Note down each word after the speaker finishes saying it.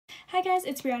Hi guys,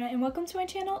 it's Brianna and welcome to my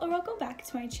channel, or welcome back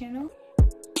to my channel.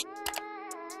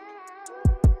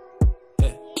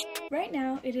 Right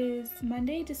now it is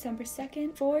Monday, December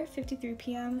 2nd, 4:53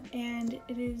 p.m. and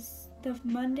it is the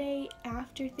Monday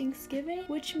after Thanksgiving,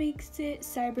 which makes it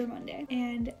Cyber Monday.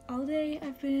 And all day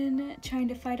I've been trying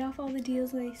to fight off all the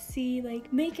deals that I see,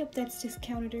 like makeup that's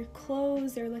discounted or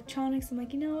clothes or electronics. I'm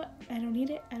like, you know what? I don't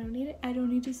need it. I don't need it. I don't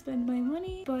need to spend my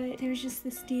money. But there's just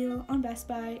this deal on Best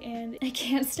Buy and I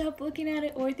can't stop looking at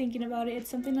it or thinking about it. It's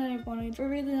something that I've wanted for a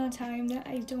really long time that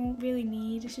I don't really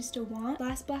need. It's just a want.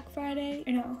 Last Black Friday,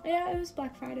 or no, yeah, it was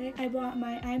Black Friday. I bought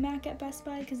my iMac at Best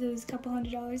Buy because it was a couple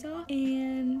 $100s off,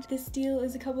 and this deal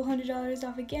is a couple $100s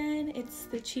off again. It's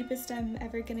the cheapest I'm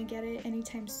ever gonna get it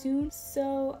anytime soon,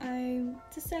 so I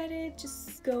decided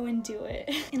just go and do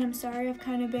it. And I'm sorry I've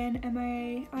kind of been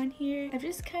MIA on here. I've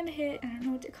just kind of hit, I don't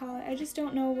know what to call it. I just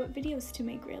don't know what videos to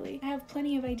make really. I have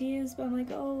plenty of ideas, but I'm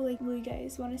like, oh, like, will you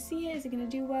guys want to see it? Is it gonna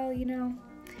do well, you know?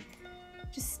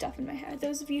 Just stuff in my head.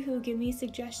 Those of you who give me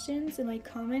suggestions and like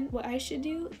comment what I should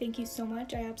do, thank you so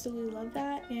much. I absolutely love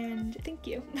that, and thank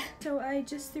you. So I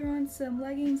just threw on some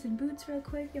leggings and boots real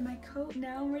quick and my coat.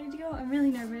 Now I'm ready to go. I'm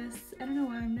really nervous. I don't know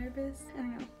why I'm nervous. I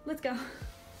don't know. Let's go.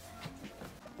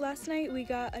 Last night we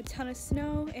got a ton of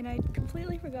snow and I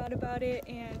completely forgot about it,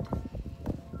 and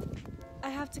I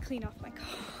have to clean off my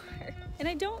car. And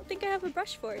I don't think I have a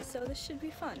brush for it, so this should be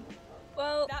fun.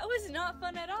 Well, that was not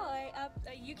fun at all.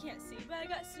 You can't see, but I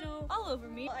got snow all over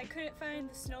me. I couldn't find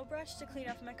the snow brush to clean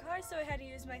off my car, so I had to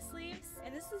use my sleeves.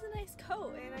 And this is a nice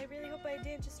coat, and I really hope I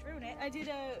didn't just ruin it. I did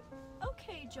a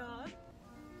okay job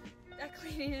at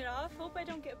cleaning it off. Hope I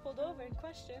don't get pulled over and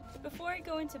questioned. Before I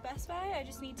go into Best Buy, I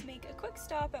just need to make a quick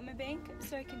stop at my bank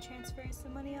so I can transfer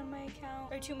some money on my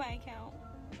account, or to my account.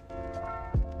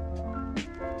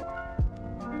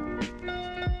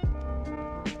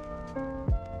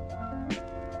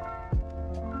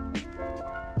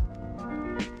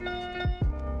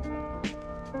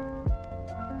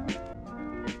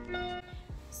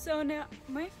 So now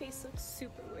my face looks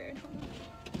super weird. Hold on.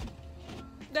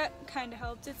 That kind of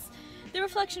helped. It's the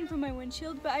reflection from my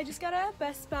windshield, but I just got out of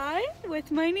Best Buy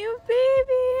with my new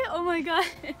baby. Oh my god.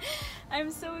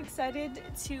 I'm so excited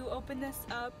to open this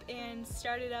up and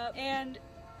start it up, and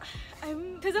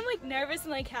because I'm like nervous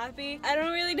and like happy. I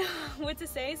don't really know what to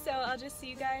say, so I'll just see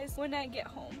you guys when I get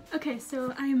home. Okay,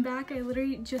 so I am back. I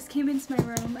literally just came into my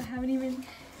room. I haven't even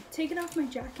taken off my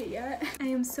jacket yet. I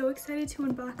am so excited to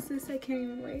unbox this. I can't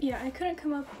even wait. Yeah, I couldn't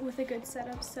come up with a good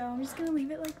setup, so I'm just gonna leave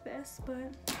it like this,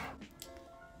 but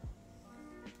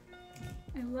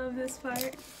I love this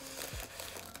part.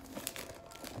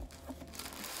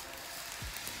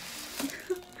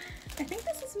 I think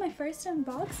this is my first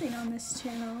unboxing on this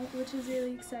channel, which is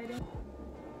really exciting.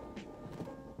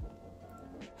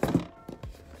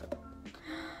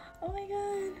 Oh my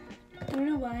god. I don't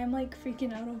know why I'm like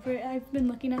freaking out over it. I've been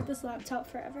looking at this laptop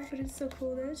forever, but it's so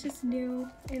cool that it's just new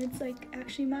and it's like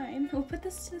actually mine. We'll put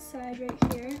this to the side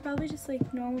right here. Probably just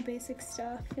like normal basic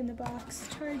stuff in the box.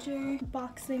 Charger,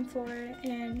 box thing for it,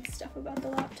 and stuff about the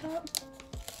laptop.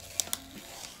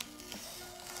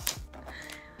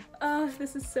 Oh,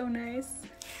 this is so nice.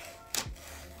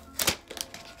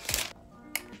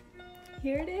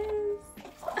 Here it is.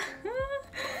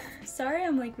 Sorry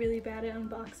I'm like really bad at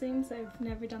unboxings. I've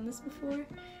never done this before.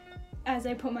 As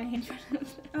I put my hand in front of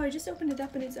it. Oh, I just opened it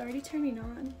up and it's already turning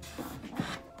on.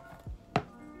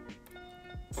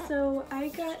 So I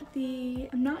got the,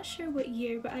 I'm not sure what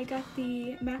year, but I got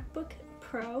the MacBook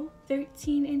Pro,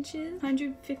 13 inches,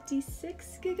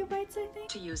 156 gigabytes, I think.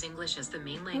 To use English as the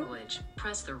main language,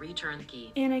 press the return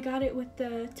key. And I got it with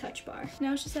the touch bar.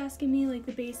 Now it's just asking me like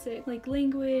the basic, like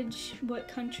language, what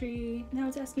country. Now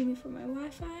it's asking me for my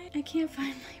Wi-Fi. I can't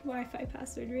find my Wi-Fi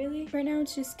password really. Right now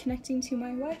it's just connecting to my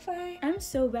Wi-Fi. I'm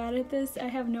so bad at this. I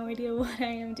have no idea what I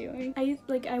am doing.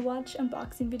 I watch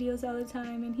unboxing videos all the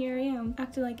time, and here I am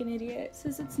acting like an idiot. It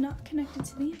says it's not connected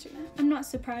to the internet. I'm not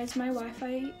surprised. My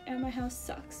Wi-Fi at my house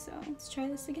sucks, so let's try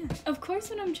this again. Of course,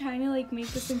 when I'm trying to like make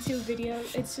this into a video,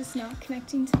 it's just not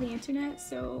connecting to the internet,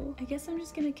 so I guess I'm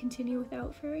just gonna continue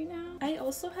without for right now. I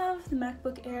also have the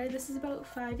MacBook Air. This is about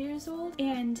 5 years old,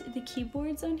 and the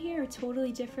keyboards on here are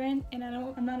totally different, and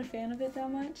I'm not a fan of it that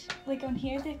much. Like on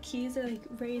here, the keys are like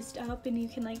raised up and you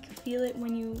can like feel it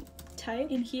when you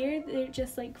type. In here, they're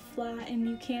just like flat and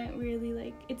you can't really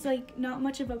like, it's like not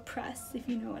much of a press, if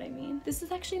you know what I mean. This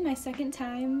is actually my second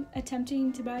time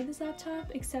attempting to buy this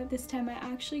laptop, except this time I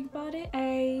actually bought it.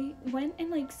 I went in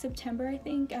like September, I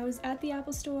think. I was at the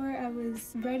Apple store. I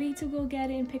was ready to go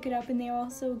get it and pick it up, and they were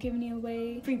also giving you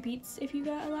away free Beats if you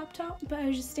got a laptop. But I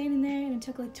was just standing there and it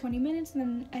took like 20 minutes, and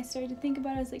then I started to think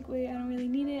about it. I was like, wait, I don't really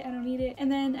need it. I don't need it.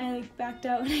 And then I like backed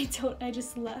out and I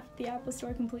just left the Apple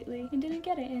store completely and didn't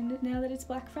get it. And now that it's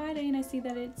Black Friday and I see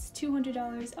that it's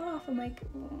 $200 off, I'm like,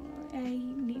 oh, I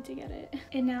need to get it.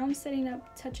 And now I'm setting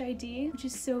up Touch ID, which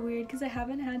is so weird because I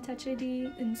haven't had Touch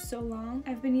ID in so long.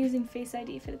 I've been using Face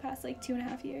ID for the past like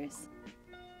 2.5 years.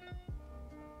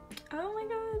 Oh my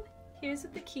god. Here's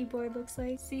what the keyboard looks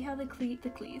like. See how the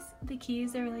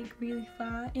keys are like really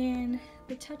flat, and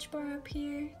the touch bar up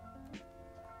here,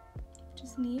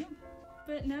 just neat.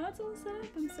 But now it's all set up.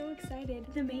 I'm so excited.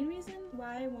 The main reason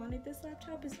why I wanted this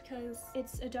laptop is because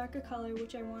it's a darker color,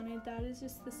 which I wanted. That is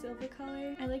just the silver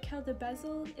color. I like how the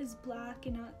bezel is black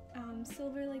and not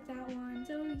silver like that one.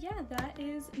 So yeah, that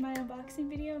is my unboxing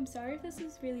video. I'm sorry if this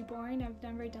is really boring. I've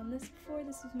never done this before.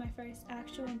 This was my first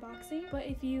actual unboxing. But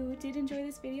if you did enjoy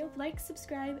this video, like,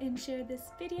 subscribe, and share this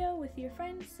video with your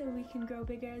friends so we can grow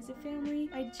bigger as a family.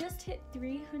 I just hit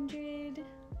 300.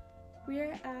 We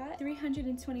are at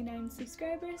 329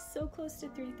 subscribers, so close to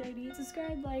 330.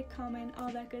 Subscribe, like, comment,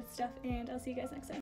 all that good stuff, and I'll see you guys next time.